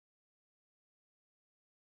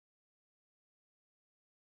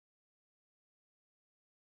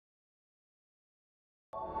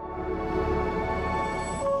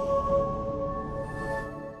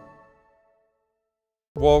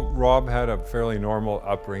Well, Rob had a fairly normal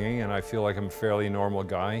upbringing, and I feel like I'm a fairly normal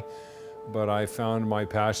guy, but I found my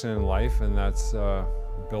passion in life, and that's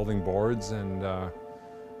building boards and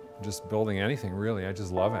just building anything, really. I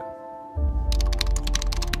just love it.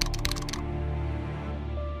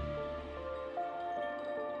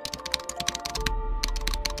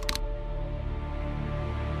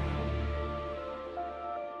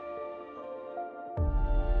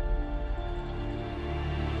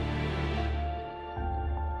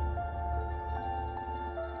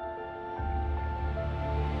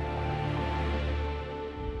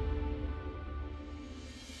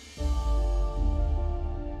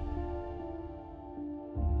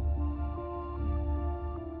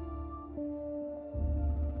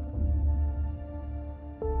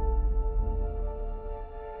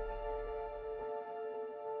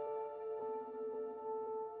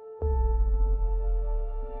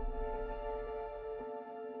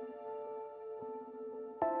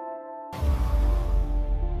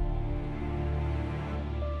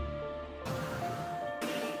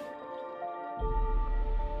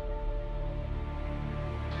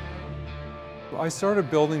 I started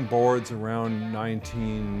building boards around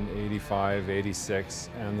 1985, 86,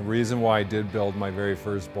 and the reason why I did build my very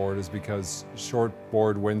first board is because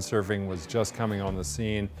shortboard windsurfing was just coming on the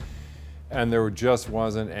scene, and there just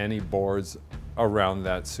wasn't any boards around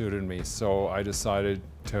that suited me, so I decided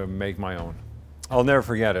to make my own. I'll never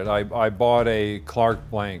forget it. I bought a Clark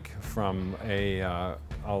blank from a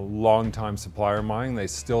long-time supplier of mine. They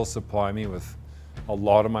still supply me with a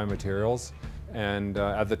lot of my materials. And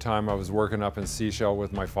at the time I was working up in Seashell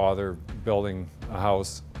with my father building a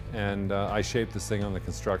house, and I shaped this thing on the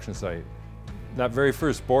construction site. That very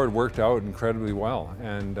first board worked out incredibly well,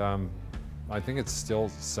 and I think it's still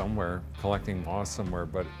somewhere collecting moss somewhere,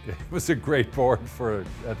 but it was a great board for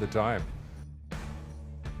at the time.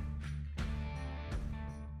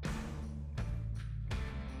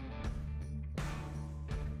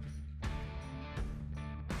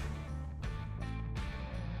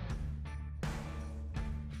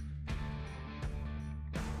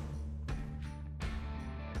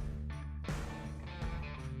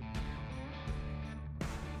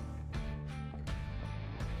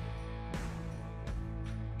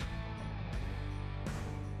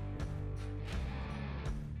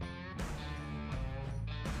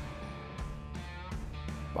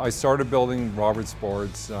 I started building Robert's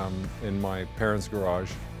boards in my parents'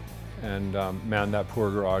 garage, and man, that poor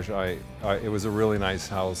garage, it was a really nice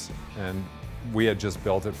house, and we had just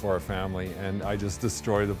built it for our family, and I just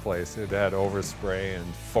destroyed the place. It had overspray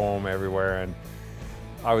and foam everywhere, and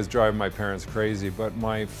I was driving my parents crazy, but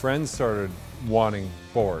my friends started wanting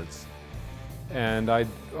boards, and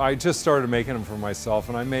I just started making them for myself,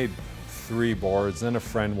 and I made 3 boards. Then a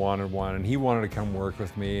friend wanted one, and he wanted to come work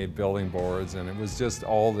with me building boards, and it was just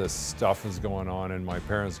all this stuff was going on in my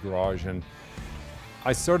parents' garage, and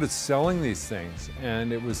I started selling these things,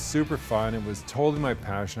 and it was super fun. It was totally my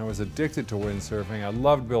passion. I was addicted to windsurfing. I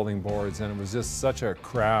loved building boards, and it was just such a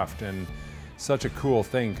craft and such a cool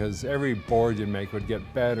thing, because every board you make would get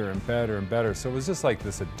better and better and better, so it was just like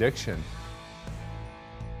this addiction.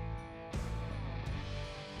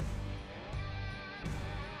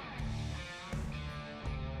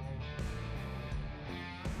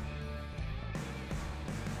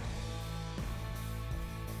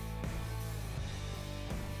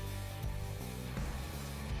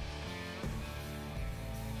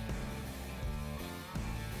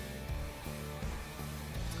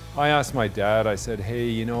 I asked my dad, I said, hey,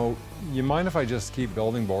 you know, you mind if I just keep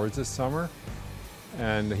building boards this summer?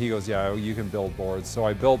 And he goes, yeah, you can build boards. So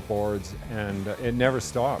I built boards, and it never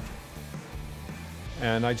stopped.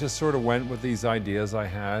 And I just sort of went with these ideas I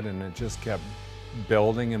had, and it just kept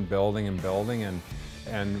building and building and building,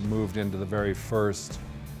 and moved into the very first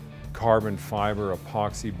carbon fiber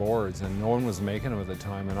epoxy boards, and no one was making them at the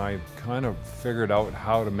time, and I kind of figured out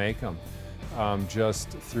how to make them. Just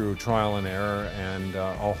through trial and error and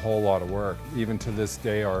a whole lot of work. Even to this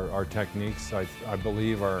day, our techniques, I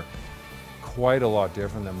believe, are quite a lot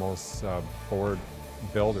different than most board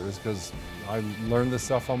builders, because I learned this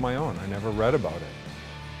stuff on my own. I never read about it.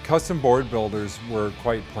 Custom board builders were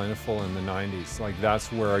quite plentiful in the 90s. Like,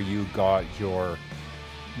 that's where you got your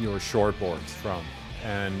shortboards from.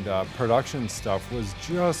 And production stuff was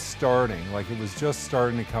just starting. Like, it was just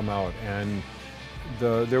starting to come out. And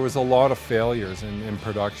there was a lot of failures in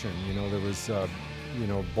production. You know, there was, you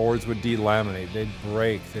know, boards would delaminate, they'd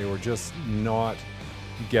break, they were just not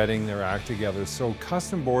getting their act together. So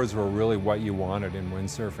custom boards were really what you wanted in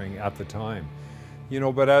windsurfing at the time. You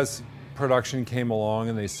know, but as production came along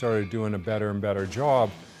and they started doing a better and better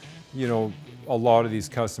job, you know, a lot of these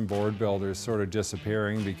custom board builders sort of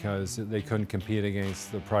disappearing because they couldn't compete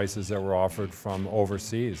against the prices that were offered from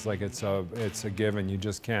overseas. Like it's a given. You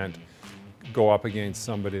just can't go up against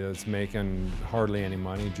somebody that's making hardly any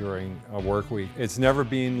money during a work week. It's never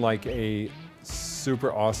been like a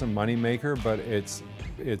super awesome money maker, but it's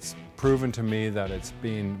proven to me that it's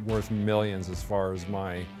been worth millions as far as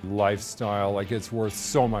my lifestyle. Like it's worth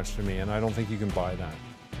so much to me, and I don't think you can buy that.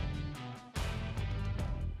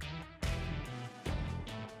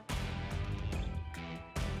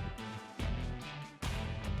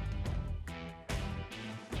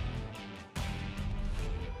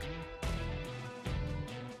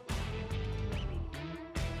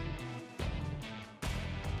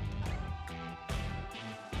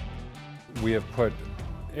 We have put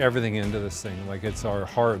everything into this thing. Like it's our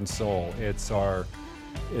heart and soul. It's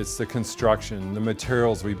the construction, the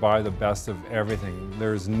materials. We buy the best of everything.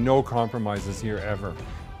 There's no compromises here ever.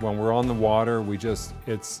 When we're on the water,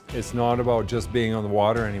 it's not about just being on the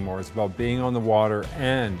water anymore. It's about being on the water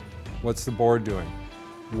and what's the board doing?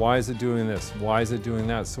 Why is it doing this? Why is it doing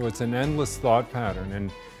that? So it's an endless thought pattern,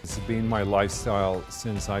 and it's been my lifestyle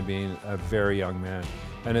since I've been a very young man,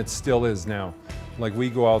 and it still is now. Like we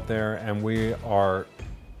go out there and we are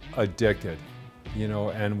addicted, you know,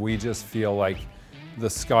 and we just feel like the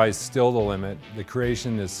sky's still the limit, the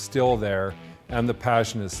creation is still there, and the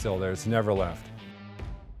passion is still there. It's never left.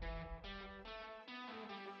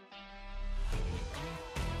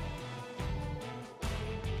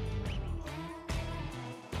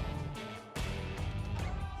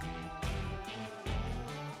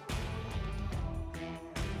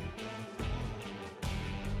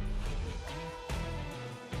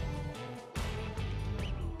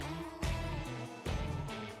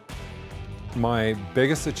 My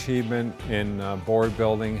biggest achievement in board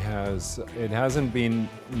building hasn't been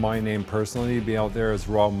my name personally to be out there as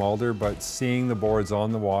Rob Mulder, but seeing the boards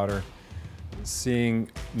on the water,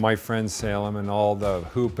 seeing my friends sail them and all the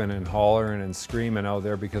hooping and hollering and screaming out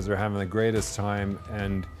there because they're having the greatest time,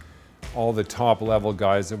 and all the top level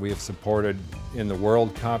guys that we have supported in the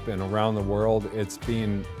World Cup and around the world, it's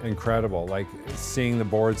been incredible. Like seeing the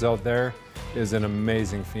boards out there is an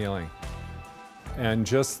amazing feeling. And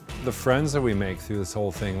just the friends that we make through this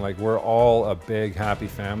whole thing, like we're all a big happy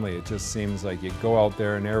family. It just seems like you go out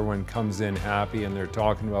there and everyone comes in happy and they're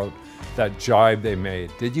talking about that jibe they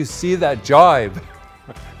made. Did you see that jibe?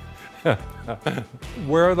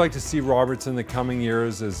 Where I'd like to see Roberts in the coming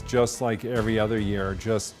years is just like every other year,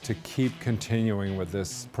 just to keep continuing with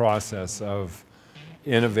this process of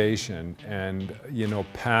innovation and, you know,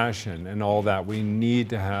 passion and all that. We need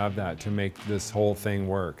to have that to make this whole thing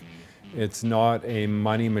work. It's not a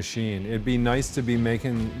money machine. It'd be nice to be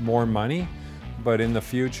making more money, but in the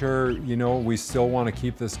future, you know, we still want to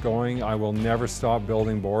keep this going. I will never stop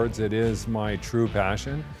building boards. It is my true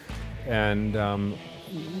passion, and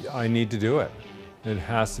I need to do it. It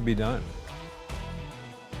has to be done.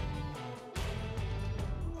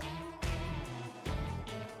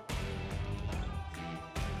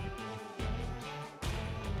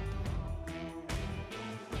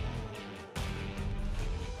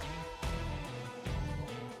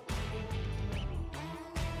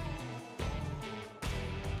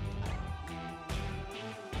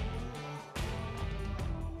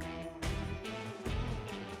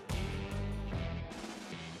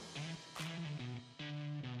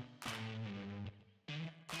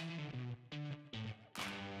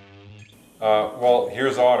 Well,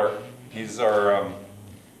 here's Otter. He's our,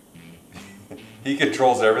 he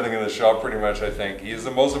controls everything in the shop pretty much, I think. He's the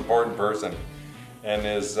most important person, and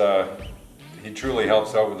he truly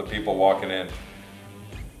helps out with the people walking in.